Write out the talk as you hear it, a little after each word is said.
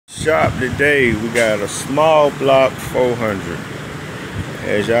shop today, we got a small block 400.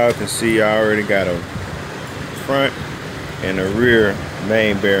 As y'all can see, I already got a front and a rear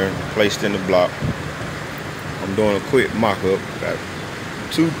main bearing placed in the block. I'm doing a quick mock-up. Got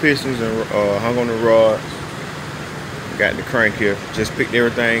 2 pistons and hung on the rods. Got the crank here. Just picked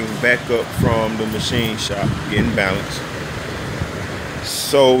everything back up from the machine shop, getting balanced.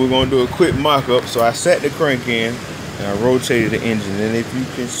 So we're gonna do a quick mock-up. So I set the crank in and I rotated the engine, and if you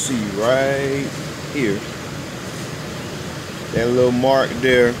can see right here, that little mark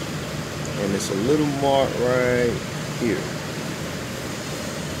there, and it's a little mark right here.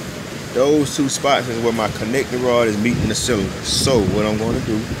 Those 2 spots is where my connector rod is meeting the cylinder. So what I'm going to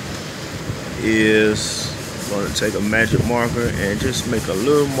do is I'm going to take a magic marker and just make a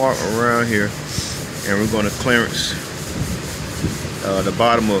little mark around here, and we're going to clearance the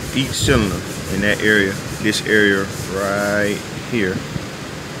bottom of each cylinder in that area, this area right here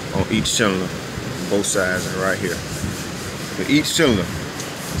on each cylinder, both sides, and right here for each cylinder.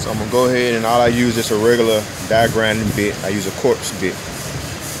 So I'm gonna go ahead, and all I use is a regular die grinding bit. I use a corpse bit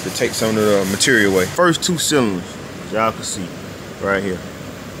to take some of the material away. First 2 cylinders, as y'all can see right here.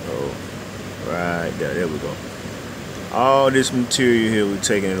 Oh, right there we go. All this material here, we're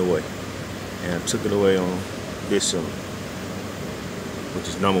taking it away, and I took it away on this cylinder, which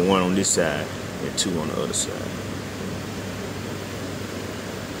is number 1 on this side and 2 on the other side.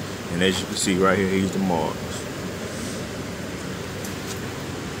 And as you can see right here, here's the marks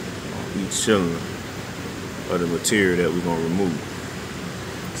on each cylinder of the material that we're gonna remove.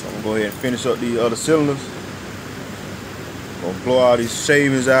 So I'm gonna go ahead and finish up these other cylinders. Gonna blow all these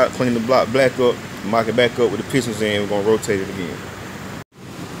shavings out, clean the block back up, mock it back up with the pistons in. We're gonna rotate it again.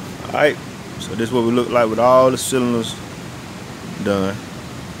 All right, so this is what we look like with all the cylinders done.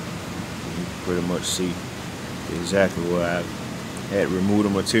 You can pretty much see exactly where I had removed the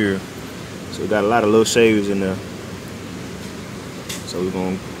material. So we got a lot of little shavings in there. So we're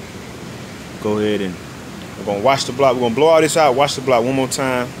gonna go ahead and we're gonna wash the block. We're gonna blow all this out, wash the block one more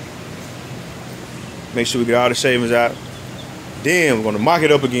time. Make sure we get all the shavings out. Then we're gonna mock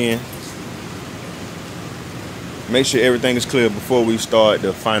it up again. Make sure everything is clear before we start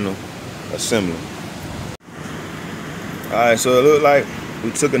the final assembly. Alright, so it looked like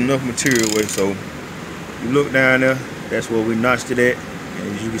we took enough material away. So you look down there, that's where we notched it at.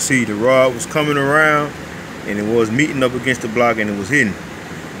 And as you can see, the rod was coming around and it was meeting up against the block and it was hidden.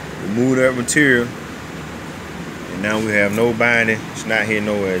 We moved that material and now we have no binding. It's not here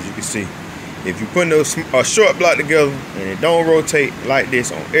nowhere, as you can see. If you put a short block together and it don't rotate like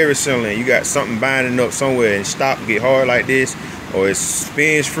this on every cylinder, and you got something binding up somewhere and stop, get hard like this, or it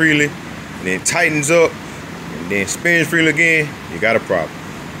spins freely and then tightens up and then spins freely again, you got a problem.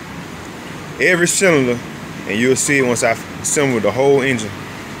 Every cylinder, and you'll see it once I assemble the whole engine,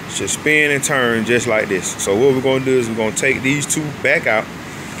 should spin and turn just like this. So what we're gonna do is we're gonna take these 2 back out,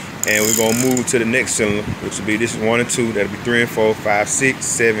 and we're gonna move to the next cylinder, which will be, this is 1 and 2, that'll be 3 and 4, 5, 6,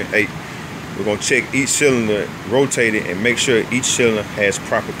 7, 8. We're gonna check each cylinder, rotate it, and make sure each cylinder has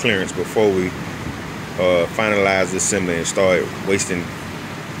proper clearance before we finalize the assembly and start wasting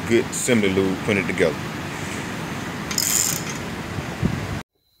good assembly lube putting it together.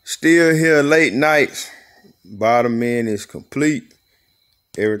 Still here late nights. Bottom end is complete.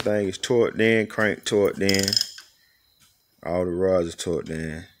 Everything is torqued in, crank torqued in. All the rods are torqued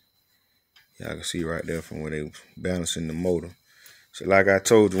in. Y'all can see right there from where they was balancing the motor. So like I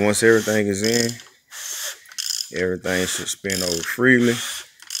told you, once everything is in, everything should spin over freely.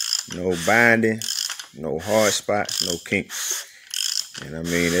 No binding, no hard spots, no kinks. And I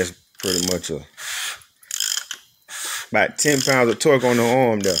mean, that's pretty much about 10 pounds of torque on the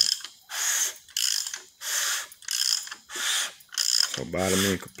arm there. So bottom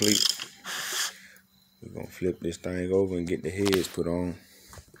end complete. We're gonna flip this thing over and get the heads put on.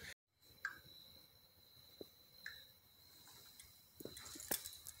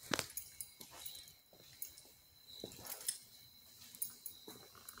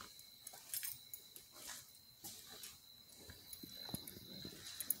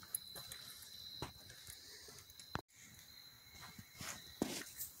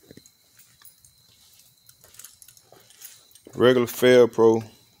 Regular Fair Pro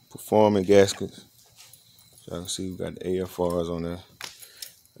performing gaskets. So I can see we got the AFRs on there.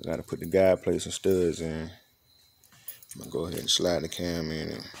 I gotta put the guide plates and studs in. I'm gonna go ahead and slide the cam in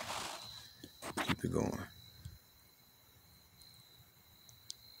and keep it going.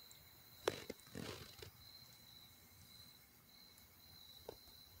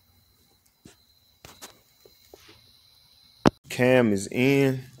 Cam is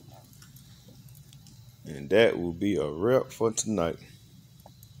in, and that will be a wrap for tonight.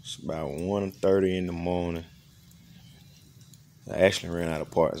 It's about 1:30 in the morning. I actually ran out of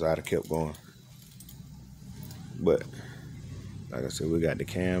parts. I'd have kept going. But like I said, we got the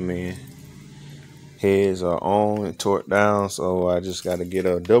cam in. Heads are on and torqued down, so I just got to get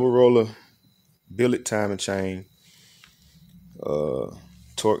a double roller billet timing chain.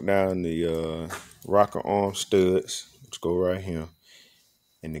 Torque down the rocker arm studs, which go right here,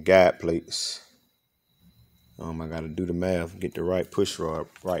 and the guide plates. I got to do the math, get the right push rod,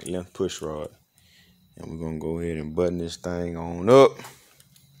 right length push rod. And we're going to go ahead and button this thing on up.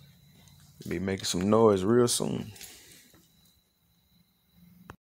 Be making some noise real soon.